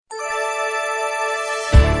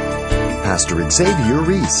Pastor Xavier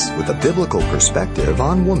Reese with a biblical perspective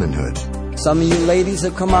on womanhood. Some of you ladies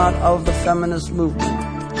have come out of the feminist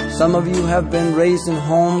movement. Some of you have been raised in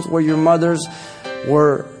homes where your mothers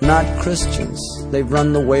were not Christians. They've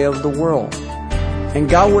run the way of the world. And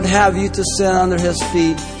God would have you to sit under His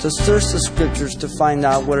feet, to search the Scriptures to find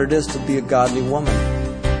out what it is to be a godly woman.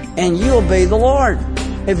 And you obey the Lord.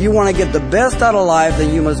 If you want to get the best out of life,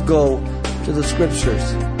 then you must go to the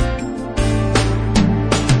Scriptures.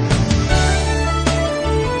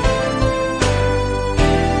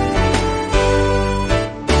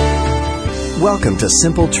 Welcome to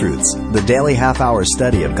Simple Truths, the daily half-hour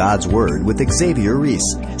study of God's Word with Xavier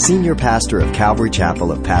Reese, Senior Pastor of Calvary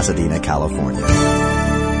Chapel of Pasadena, California.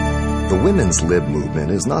 The women's lib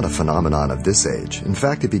movement is not a phenomenon of this age. In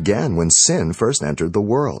fact, it began when sin first entered the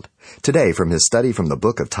world. Today, from his study from the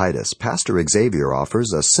book of Titus, Pastor Xavier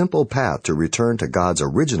offers a simple path to return to God's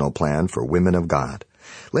original plan for women of God.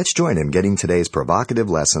 Let's join him getting today's provocative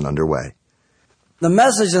lesson underway. The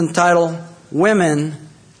message entitled, Women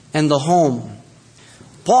and the Home.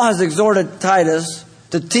 Paul has exhorted Titus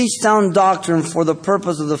to teach sound doctrine for the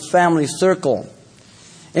purpose of the family circle,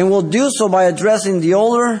 and will do so by addressing the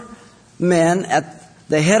older men at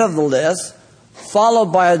the head of the list, followed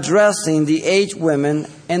by addressing the aged women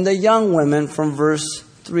and the young women from verse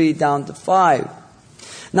 3 down to 5.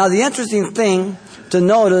 Now, the interesting thing to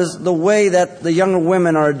notice, the way that the younger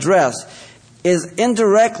women are addressed is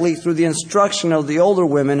indirectly through the instruction of the older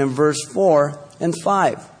women in verse 4 and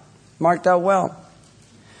 5. Mark that well.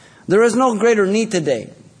 There is no greater need today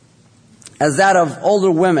as that of older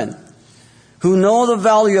women who know the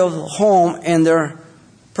value of home and their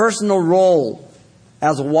personal role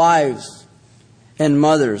as wives and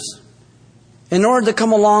mothers, in order to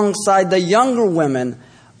come alongside the younger women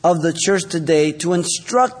of the church today to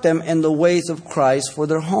instruct them in the ways of Christ for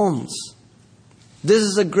their homes. This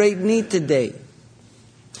is a great need today.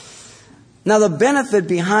 Now, the benefit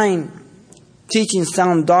behind teaching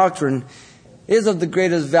sound doctrine is of the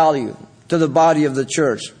greatest value to the body of the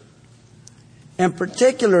church, and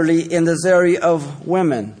particularly in this area of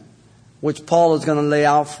women, which Paul is going to lay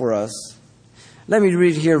out for us. Let me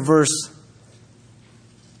read here verse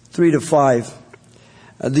 3 to 5.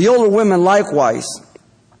 The older women likewise,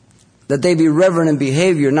 that they be reverent in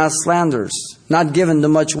behavior, not slanderers, not given to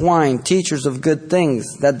much wine, teachers of good things,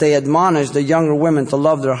 that they admonish the younger women to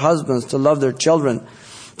love their husbands, to love their children,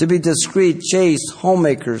 to be discreet, chaste,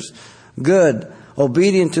 homemakers, good,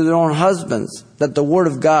 obedient to their own husbands, that the word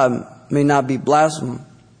of God may not be blasphemed.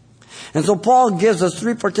 And so Paul gives us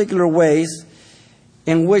three particular ways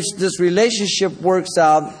in which this relationship works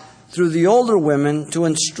out through the older women to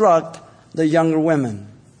instruct the younger women.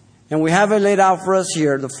 And we have it laid out for us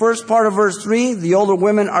here. The first part of verse 3, the older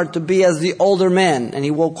women are to be as the older men. And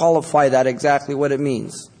he will qualify that exactly what it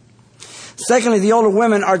means. Secondly, the older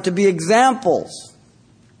women are to be examples.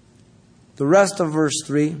 The rest of verse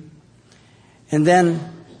 3. And then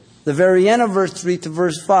the very end of verse 3 to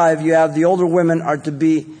verse 5, you have the older women are to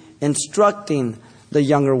be instructing the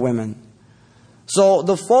younger women. So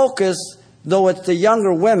the focus, though it's the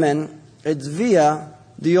younger women, it's via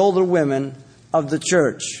the older women of the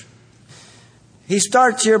church. He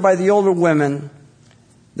starts here by the older women,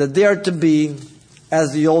 that they are to be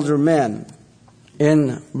as the older men.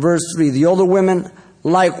 In verse 3, the older women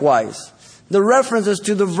likewise. The reference is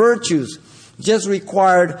to the virtues just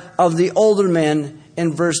required of the older men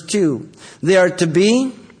in verse 2. They are to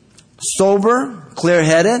be sober,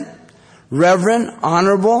 clear-headed, reverent,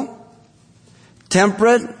 honorable,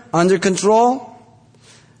 temperate, under control,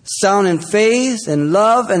 sound in faith, in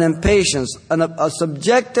love, and in patience. A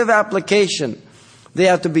subjective application. They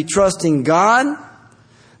have to be trusting God.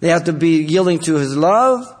 They have to be yielding to His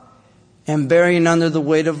love and bearing under the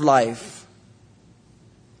weight of life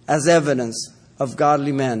as evidence of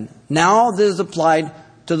godly men. Now this is applied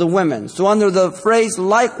to the women. So under the phrase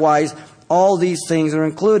likewise, all these things are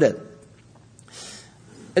included.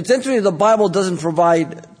 It's interesting the Bible doesn't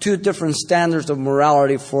provide two different standards of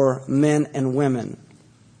morality for men and women.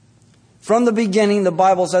 From the beginning, the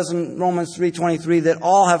Bible says in Romans 3:23 that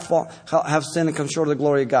all have sinned and come short of the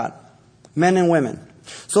glory of God. Men and women.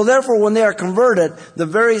 So therefore, when they are converted, the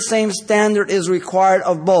very same standard is required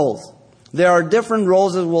of both. There are different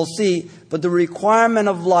roles, as we'll see, but the requirement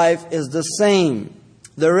of life is the same.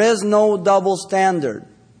 There is no double standard.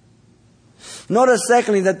 Notice,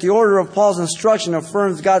 secondly, that the order of Paul's instruction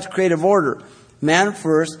affirms God's creative order. Man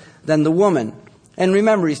first, then the woman. And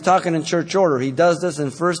remember, he's talking in church order. He does this in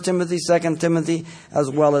 1 Timothy, 2 Timothy, as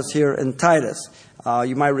well as here in Titus.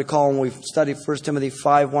 You might recall when we studied 1 Timothy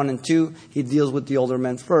 5, 1 and 2, he deals with the older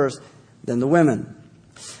men first, then the women.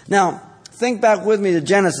 Now, think back with me to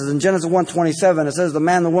Genesis. In Genesis 1:27, it says, the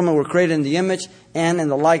man and the woman were created in the image and in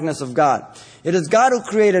the likeness of God. It is God who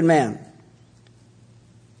created man.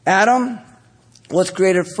 Adam was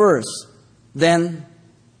created first, then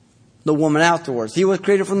the woman afterwards. He was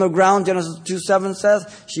created from the ground, Genesis 2:7 says.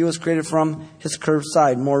 She was created from his curved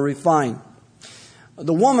side, more refined.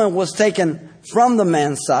 The woman was taken from the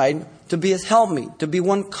man's side to be his helpmeet, to be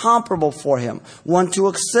one comparable for him, one to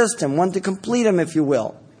assist him, one to complete him, if you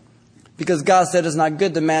will. Because God said it's not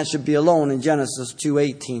good the man should be alone in Genesis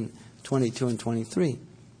 2:18, 22, and 23.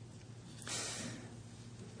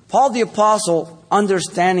 Paul the Apostle,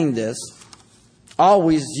 understanding this,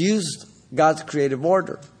 always used God's creative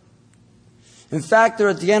order. In fact, there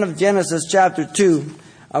at the end of Genesis chapter 2,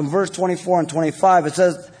 verse 24 and 25, it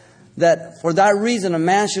says that for that reason a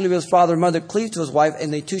man shall leave his father and mother, cleave to his wife,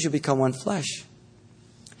 and they two shall become one flesh.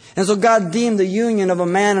 And so God deemed the union of a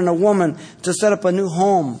man and a woman to set up a new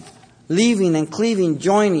home, leaving and cleaving,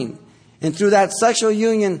 joining. And through that sexual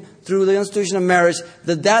union, through the institution of marriage,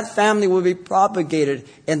 that family would be propagated,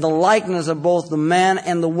 and the likeness of both the man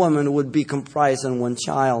and the woman would be comprised in one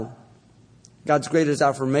child. God's greatest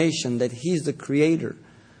affirmation that He's the creator.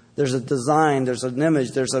 There's a design, there's an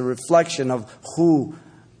image, there's a reflection of who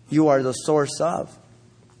you are the source of.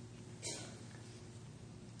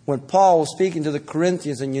 When Paul was speaking to the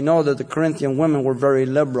Corinthians, and you know that the Corinthian women were very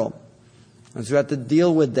liberal, and so you have to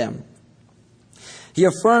deal with them. He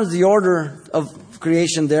affirms the order of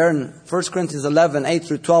creation there in 1 Corinthians 11, 8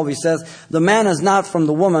 through 12. He says, the man is not from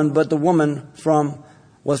the woman, but the woman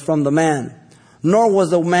was from the man. Nor was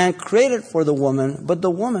the man created for the woman, but the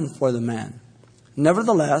woman for the man.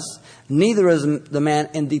 Nevertheless, neither is the man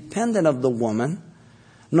independent of the woman,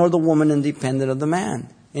 nor the woman independent of the man.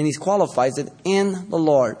 And he qualifies it in the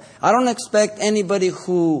Lord. I don't expect anybody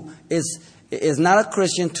who is not a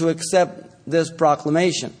Christian to accept this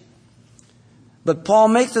proclamation. But Paul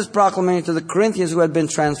makes this proclamation to the Corinthians who had been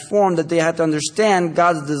transformed, that they had to understand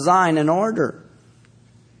God's design and order.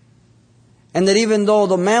 And that even though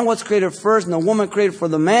the man was created first and the woman created for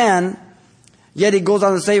the man, yet he goes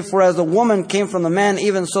on to say, for as the woman came from the man,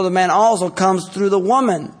 even so the man also comes through the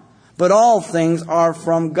woman. But all things are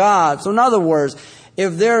from God. So in other words,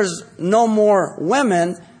 if there's no more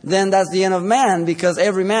women, then that's the end of man, because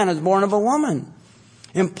every man is born of a woman.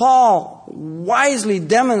 And Paul wisely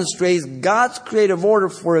demonstrates God's creative order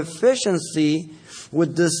for efficiency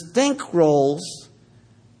with distinct roles,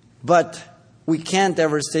 but we can't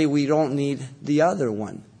ever say we don't need the other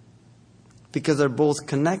one, because they're both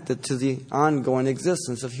connected to the ongoing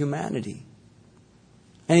existence of humanity.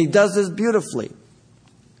 And he does this beautifully.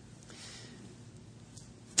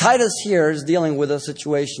 Titus here is dealing with a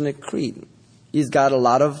situation at Crete. He's got a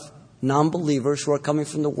lot of non-believers who are coming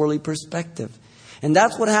from the worldly perspective. And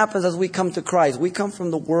that's what happens as we come to Christ. We come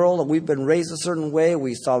from the world and we've been raised a certain way.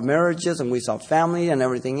 We saw marriages and we saw family and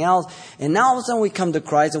everything else. And now all of a sudden we come to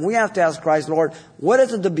Christ and we have to ask Christ, Lord, what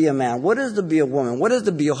is it to be a man? What is it to be a woman? What is it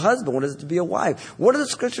to be a husband? What is it to be a wife? What does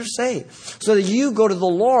the Scriptures say? So that you go to the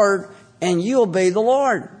Lord and you obey the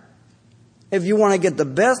Lord. If you want to get the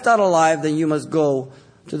best out of life, then you must go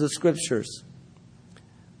to the Scriptures.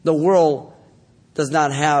 The world does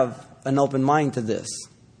not have an open mind to this.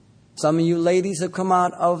 Some of you ladies have come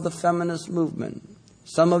out of the feminist movement.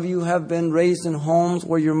 Some of you have been raised in homes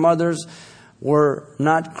where your mothers were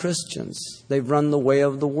not Christians. They've run the way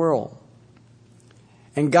of the world.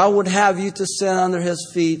 And God would have you to sit under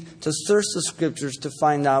His feet, to search the Scriptures to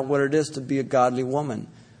find out what it is to be a godly woman.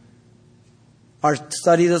 Our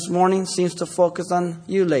study this morning seems to focus on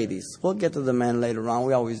you ladies. We'll get to the men later on.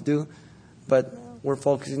 We always do. But we're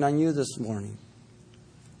focusing on you this morning.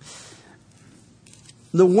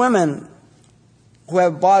 The women who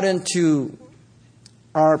have bought into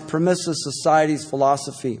our permissive society's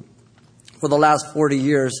philosophy for the last 40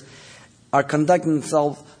 years are conducting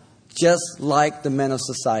themselves just like the men of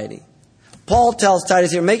society. Paul tells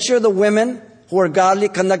Titus here, make sure the women who are godly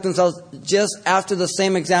conduct themselves just after the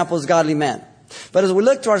same example as godly men. But as we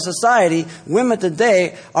look to our society, women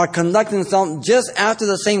today are conducting themselves just after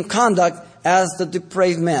the same conduct as the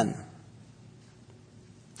depraved men.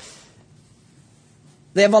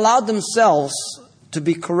 They have allowed themselves to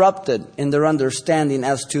be corrupted in their understanding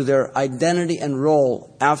as to their identity and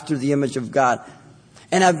role after the image of God,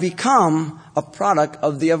 and have become a product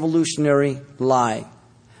of the evolutionary lie,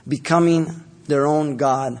 becoming their own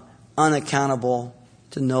God, unaccountable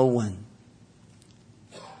to no one.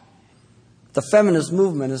 The feminist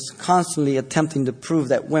movement is constantly attempting to prove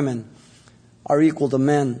that women are equal to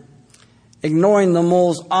men, ignoring the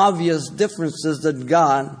most obvious differences that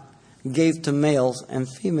God gave to males and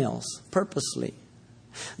females purposely.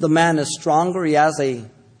 The man is stronger. He has a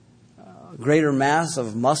greater mass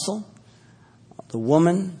of muscle. The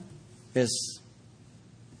woman is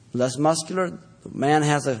less muscular. The man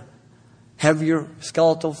has a heavier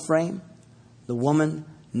skeletal frame. The woman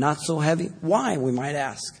not so heavy. Why, we might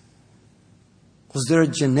ask? Was there a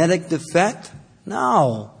genetic defect?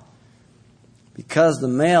 No. Because the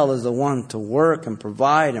male is the one to work and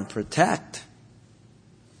provide and protect.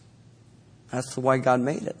 That's why God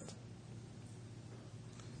made it.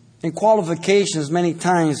 In qualifications, many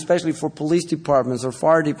times, especially for police departments or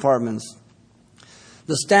fire departments,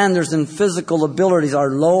 the standards in physical abilities are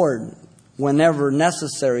lowered whenever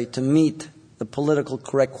necessary to meet the political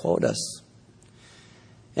correct quotas,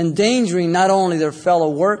 endangering not only their fellow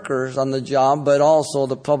workers on the job, but also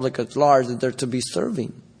the public at large that they're to be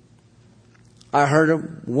serving. I heard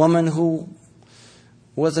a woman who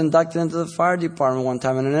was inducted into the fire department one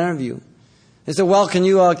time in an interview. They said, well, can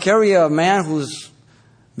you carry a man who's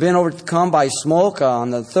been overcome by smoke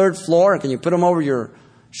on the 3rd floor? Can you put him over your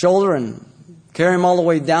shoulder and carry him all the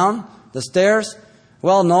way down the stairs?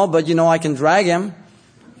 Well, no, but I can drag him.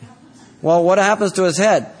 Well, what happens to his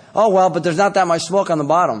head? Oh, well, but there's not that much smoke on the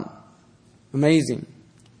bottom. Amazing.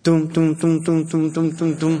 Doom, doom, doom, doom, doom, doom,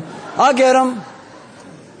 doom, doom. I'll get him.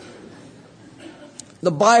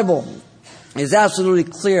 The Bible is absolutely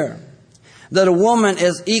clear that a woman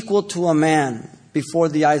is equal to a man before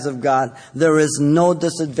the eyes of God. There is no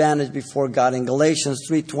disadvantage before God. In Galatians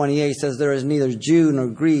 3:28 says, there is neither Jew nor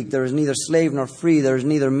Greek, there is neither slave nor free, there is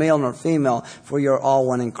neither male nor female, for you are all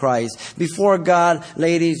one in Christ. Before God,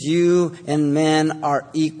 ladies, you and men are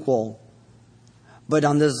equal. But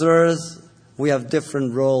on this earth, we have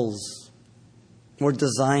different roles. We're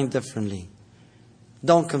designed differently.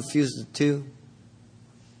 Don't confuse the two.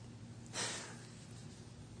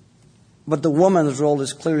 But the woman's role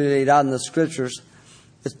is clearly laid out in the Scriptures.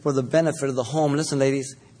 It's for the benefit of the home, listen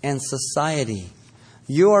ladies, and society.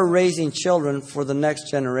 You are raising children for the next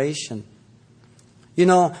generation.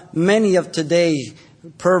 Many of today's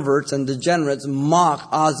perverts and degenerates mock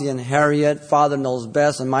Ozzie and Harriet, Father Knows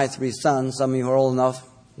Best, and My 3 Sons. Some of you who are old enough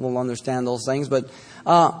will understand those things. But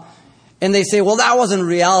and they say, well, that wasn't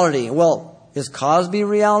reality. Well, is Cosby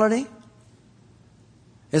reality?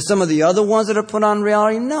 Is some of the other ones that are put on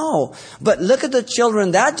reality? No. But look at the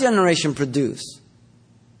children that generation produced.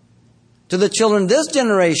 To the children this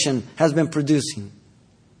generation has been producing.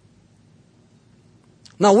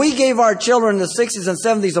 Now, we gave our children in the 60s and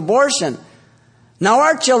 70s abortion. Now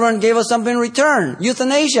our children gave us something in return.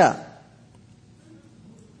 Euthanasia.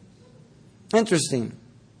 Interesting.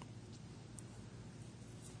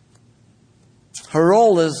 Her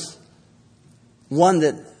role is one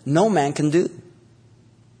that no man can do.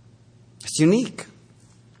 It's unique.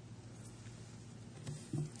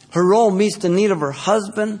 Her role meets the need of her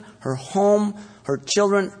husband, her home, her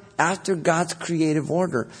children, after God's creative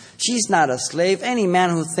order. She's not a slave. Any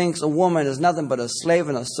man who thinks a woman is nothing but a slave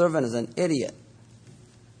and a servant is an idiot.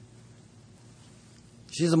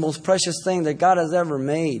 She's the most precious thing that God has ever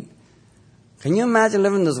made. Can you imagine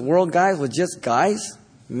living in this world, guys, with just guys?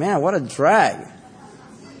 Man, what a drag.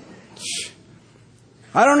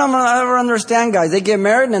 I don't ever understand guys. They get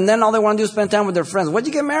married and then all they want to do is spend time with their friends. What'd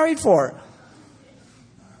you get married for?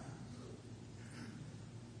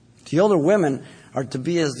 The older women are to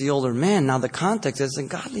be as the older men. Now the context is in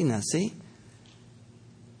godliness, see?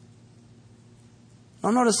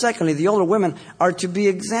 Now notice secondly, the older women are to be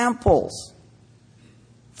examples.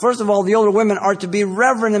 First of all, the older women are to be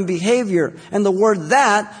reverent in behavior. And the word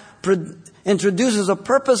that introduces a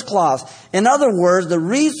purpose clause. In other words, the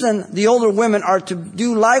reason the older women are to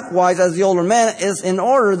do likewise as the older men is in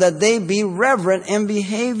order that they be reverent in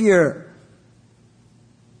behavior.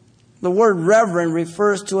 The word reverent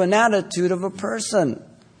refers to an attitude of a person.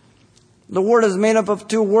 The word is made up of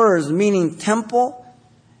 2 words, meaning temple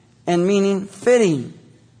and meaning fitting.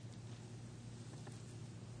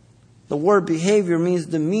 The word behavior means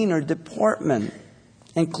demeanor, deportment,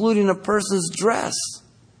 including a person's dress.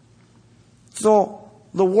 So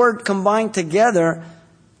the word combined together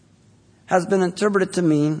has been interpreted to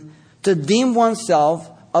mean to deem oneself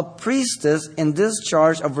a priestess in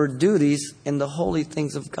discharge of her duties in the holy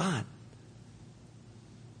things of God.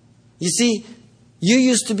 You see, you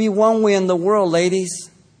used to be one way in the world,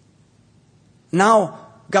 ladies. Now,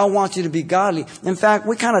 God wants you to be godly. In fact,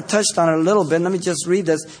 we kind of touched on it a little bit. Let me just read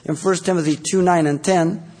this in 1 Timothy 2, 9 and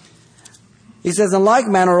 10. He says, in like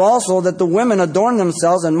manner also that the women adorn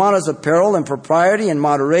themselves in modest apparel and propriety and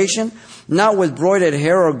moderation, not with broided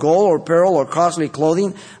hair or gold or apparel or costly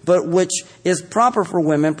clothing, but which is proper for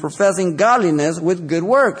women, professing godliness with good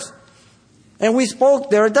works. And we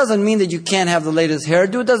spoke there, it doesn't mean that you can't have the latest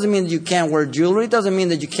hairdo. It doesn't mean that you can't wear jewelry. It doesn't mean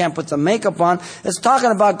that you can't put some makeup on. It's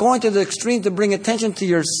talking about going to the extreme to bring attention to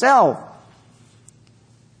yourself.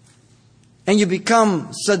 And you become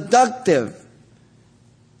seductive.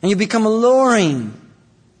 And you become alluring.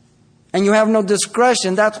 And you have no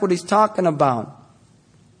discretion. That's what he's talking about.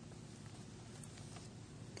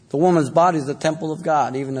 The woman's body is the temple of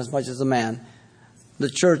God, even as much as the man. The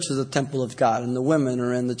church is the temple of God, and the women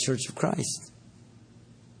are in the church of Christ.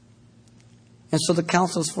 And so the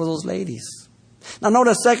counsel is for those ladies. Now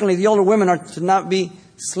notice, secondly, the older women are to not be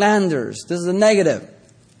slanderers. This is a negative.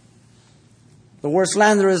 The word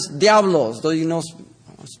slander is diablos. Though you know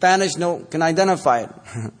Spanish, can identify it.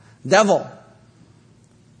 Devil.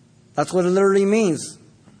 That's what it literally means.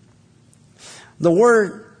 The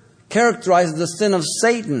word characterizes the sin of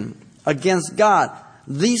Satan against God.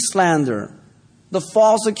 The slander. The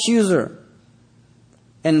false accuser.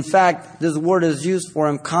 In fact, this word is used for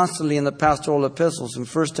him constantly in the pastoral epistles in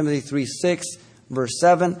 1 Timothy 3:6, verse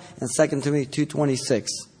 7, and 2 Timothy 2:26.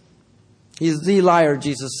 He is the liar,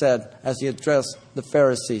 Jesus said, as he addressed the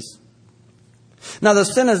Pharisees. Now, the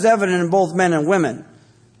sin is evident in both men and women.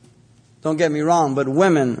 Don't get me wrong, but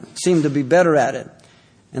women seem to be better at it.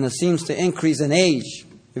 And it seems to increase in age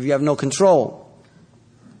if you have no control.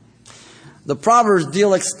 The Proverbs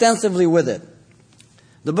deal extensively with it.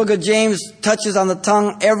 The book of James touches on the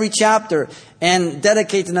tongue every chapter and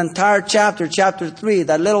dedicates an entire chapter, chapter 3,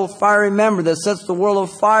 that little fiery member that sets the world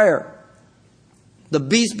afire. The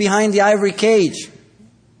beast behind the ivory cage.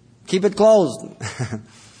 Keep it closed.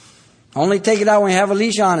 Only take it out when you have a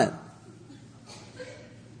leash on it.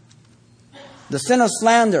 The sin of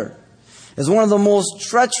slander is one of the most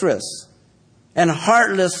treacherous and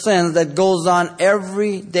heartless sins that goes on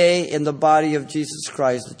every day in the body of Jesus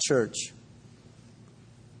Christ, the church.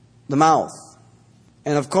 The mouth.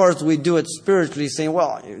 And of course we do it spiritually, saying,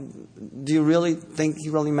 well, do you really think he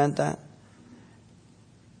really meant that?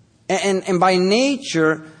 And by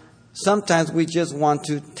nature, sometimes we just want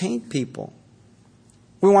to taint people.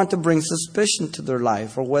 We want to bring suspicion to their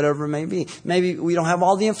life or whatever it may be. Maybe we don't have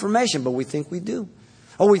all the information, but we think we do.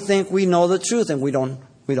 Or we think we know the truth and we don't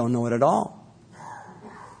know it at all.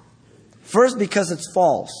 First, because it's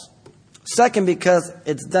false. Second, because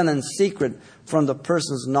it's done in secret from the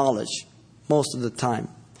person's knowledge most of the time.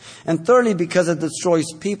 And thirdly, because it destroys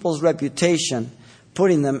people's reputation,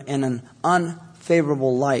 putting them in an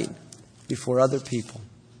unfavorable light before other people.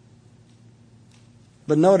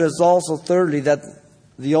 But notice also, thirdly, that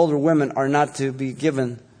the older women are not to be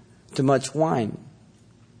given too much wine.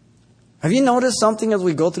 Have you noticed something as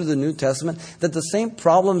we go through the New Testament? That the same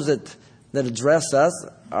problems that address us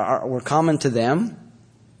were common to them?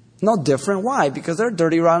 No different. Why? Because they're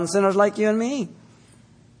dirty, rotten sinners like you and me.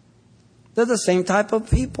 They're the same type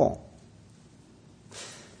of people.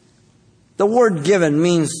 The word given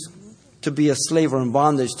means to be a slave or in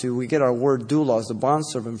bondage to. We get our word doulos, the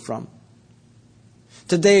bondservant, from.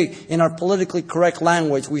 Today, in our politically correct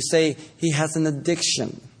language, we say he has an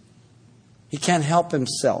addiction. He can't help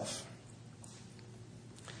himself.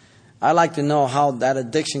 I'd like to know how that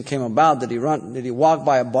addiction came about. Did he walk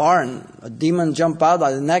by a bar and a demon jump out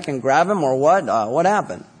by the neck and grab him, or what? What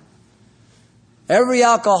happened? Every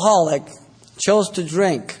alcoholic chose to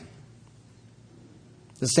drink.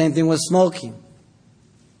 The same thing with smoking.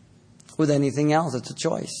 With anything else, it's a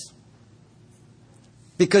choice.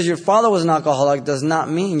 Because your father was an alcoholic does not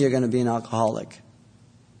mean you're going to be an alcoholic.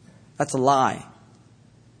 That's a lie.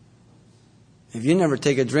 If you never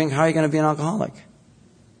take a drink, how are you going to be an alcoholic?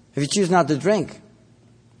 If you choose not to drink,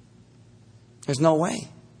 there's no way.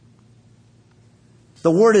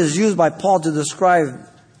 The word is used by Paul to describe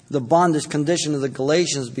the bondage condition of the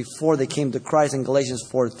Galatians before they came to Christ in Galatians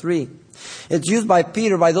 4:3. It's used by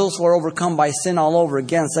Peter by those who are overcome by sin all over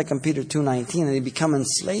again, 2 Peter 2:19, and they become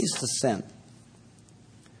enslaved to sin.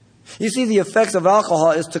 You see, the effects of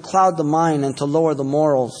alcohol is to cloud the mind and to lower the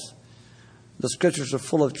morals. The scriptures are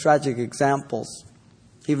full of tragic examples.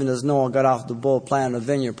 Even as Noah got off the boat, planted a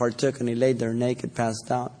vineyard, partook, and he laid there naked,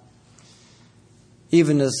 passed out.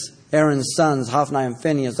 Even as Aaron's sons, Hophni and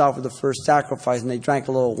Phinehas, offered the first sacrifice, and they drank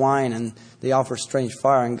a little wine, and they offered strange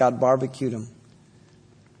fire, and God barbecued them.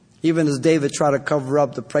 Even as David tried to cover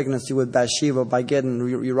up the pregnancy with Bathsheba by getting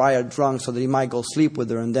Uriah drunk so that he might go sleep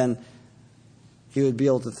with her, and then he would be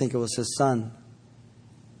able to think it was his son.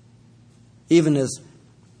 Even as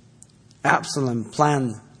Absalom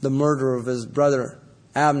planned the murder of his brother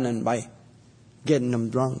Amnon by getting him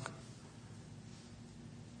drunk.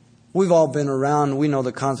 We've all been around. We know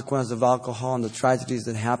the consequences of alcohol and the tragedies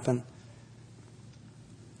that happen.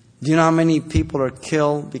 Do you know how many people are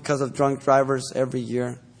killed because of drunk drivers every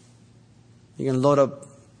year? You can load up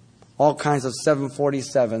all kinds of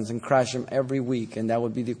 747s and crash them every week, and that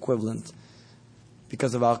would be the equivalent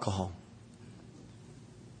because of alcohol.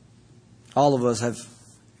 All of us have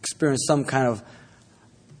experienced some kind of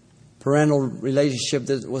parental relationship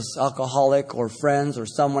that was alcoholic, or friends, or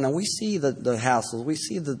someone, and we see the hassles, we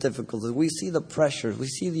see the difficulties, we see the pressures, we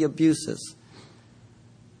see the abuses.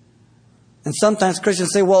 And sometimes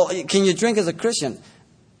Christians say, well, can you drink as a Christian?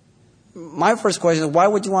 My first question is, why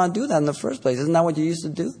would you want to do that in the first place? Isn't that what you used to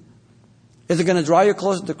do? Is it going to draw you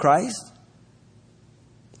closer to Christ?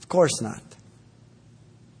 Of course not.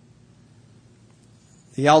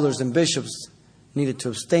 The elders and bishops needed to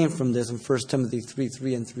abstain from this in 1 Timothy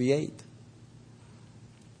 3:3 and 3:8.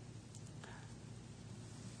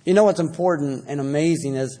 You know what's important and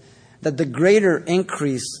amazing is that the greater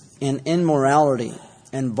increase in immorality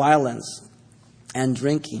and violence and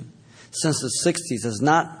drinking since the 60s is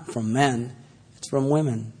not from men, it's from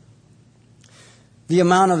women. The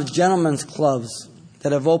amount of gentlemen's clubs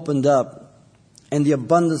that have opened up and the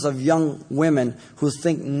abundance of young women who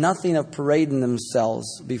think nothing of parading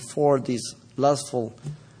themselves before these lustful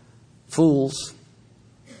fools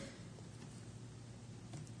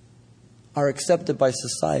are accepted by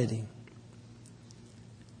society.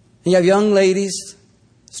 You have young ladies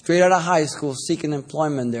straight out of high school seeking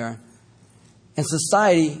employment there, and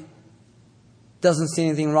society doesn't see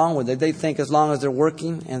anything wrong with it. They think as long as they're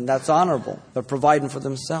working, and that's honorable, they're providing for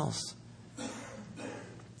themselves.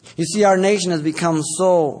 You see, our nation has become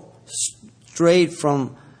so strayed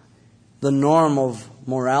from the norm of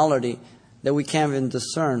morality that we can't even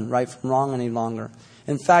discern right from wrong any longer.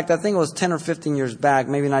 In fact, I think it was 10 or 15 years back,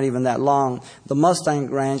 maybe not even that long, the Mustang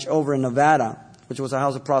Ranch over in Nevada, which was a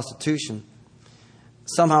house of prostitution,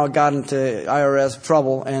 somehow it got into IRS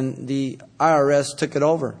trouble, and the IRS took it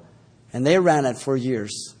over. And they ran it for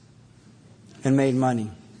years and made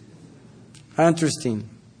money. Interesting.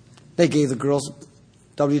 They gave the girls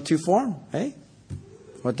W-2 form. Hey,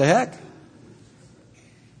 what the heck?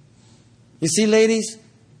 You see, ladies,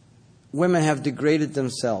 women have degraded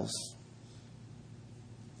themselves.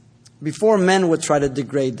 Before, men would try to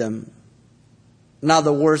degrade them. Now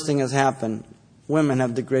the worst thing has happened. Women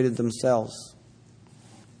have degraded themselves.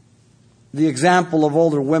 The example of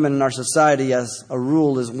older women in our society, as a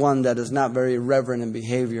rule, is one that is not very reverent in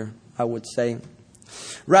behavior, I would say.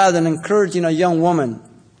 Rather than encouraging a young woman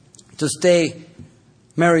to stay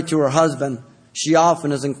married to her husband, she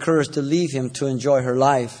often is encouraged to leave him to enjoy her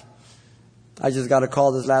life. I just got a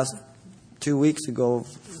call this last 2 weeks ago, a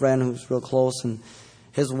friend who's real close, and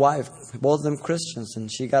his wife, both of them Christians, and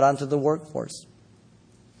she got onto the workforce.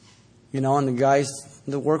 And the guys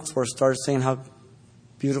in the workforce started saying how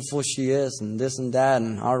beautiful she is, and this and that,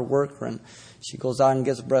 and hard worker, and she goes out and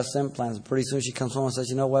gets breast implants. Pretty soon she comes home and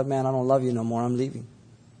says, you know what, man, I don't love you no more, I'm leaving.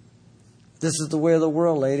 This is the way of the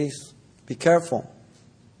world, ladies. Be careful.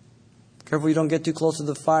 Careful you don't get too close to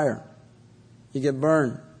the fire. You get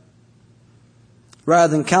burned.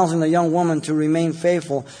 Rather than counseling a young woman to remain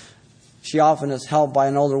faithful, she often is helped by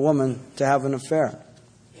an older woman to have an affair.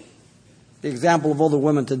 The example of older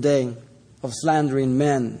women today of slandering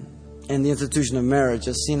men and the institution of marriage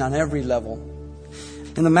is seen on every level.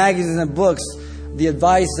 In the magazines and books, the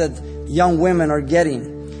advice that young women are getting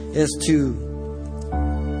is to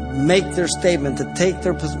make their statement, to take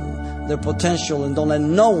their potential, and don't let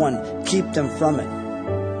no one keep them from it.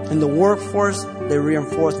 In the workforce, they're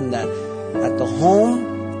reinforcing that. At the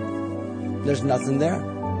home, there's nothing there.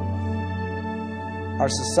 Our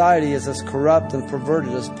society is as corrupt and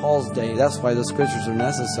perverted as Paul's day. That's why the scriptures are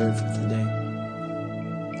necessary for today.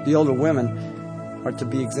 The older women are to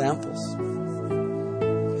be examples.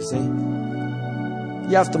 You see?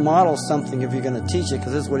 You have to model something if you're going to teach it,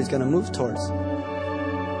 because this is what he's going to move towards.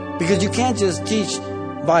 Because you can't just teach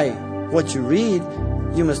by what you read.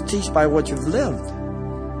 You must teach by what you've lived.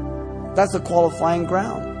 That's the qualifying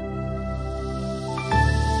ground.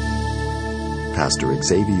 Pastor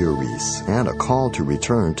Xavier Reese, and a call to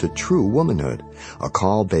return to true womanhood, a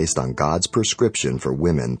call based on God's prescription for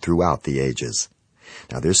women throughout the ages.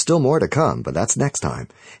 Now, there's still more to come, but that's next time.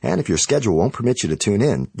 And if your schedule won't permit you to tune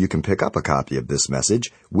in, you can pick up a copy of this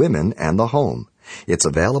message, Women and the Home. It's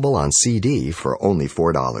available on CD for only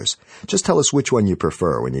 $4. Just tell us which one you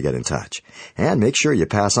prefer when you get in touch. And make sure you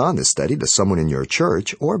pass on this study to someone in your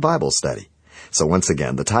church or Bible study. So once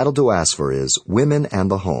again, the title to ask for is Women and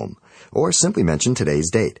the Home, or simply mention today's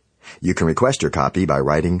date. You can request your copy by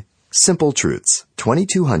writing Simple Truths,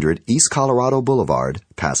 2200 East Colorado Boulevard,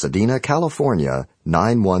 Pasadena, California,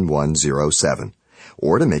 91107.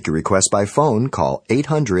 Or to make your request by phone, call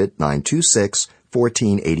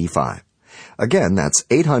 800-926-1485. Again, that's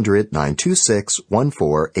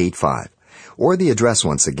 800-926-1485. or the address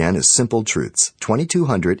once again is Simple Truths,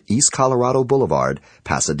 2200 East Colorado Boulevard,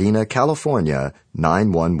 Pasadena, California,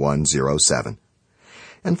 91107.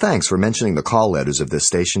 And thanks for mentioning the call letters of this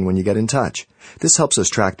station when you get in touch. This helps us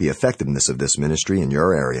track the effectiveness of this ministry in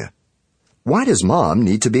your area. Why does Mom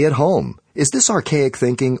need to be at home? Is this archaic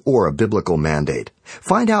thinking or a biblical mandate?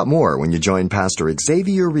 Find out more when you join Pastor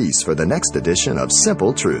Xavier Reese for the next edition of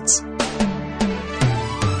Simple Truths.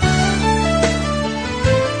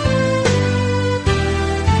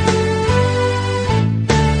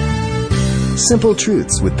 Simple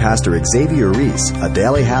Truths with Pastor Xavier Reese, a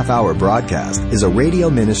daily half-hour broadcast, is a radio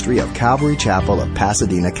ministry of Calvary Chapel of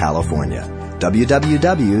Pasadena, California.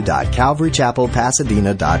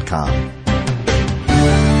 www.calvarychapelpasadena.com.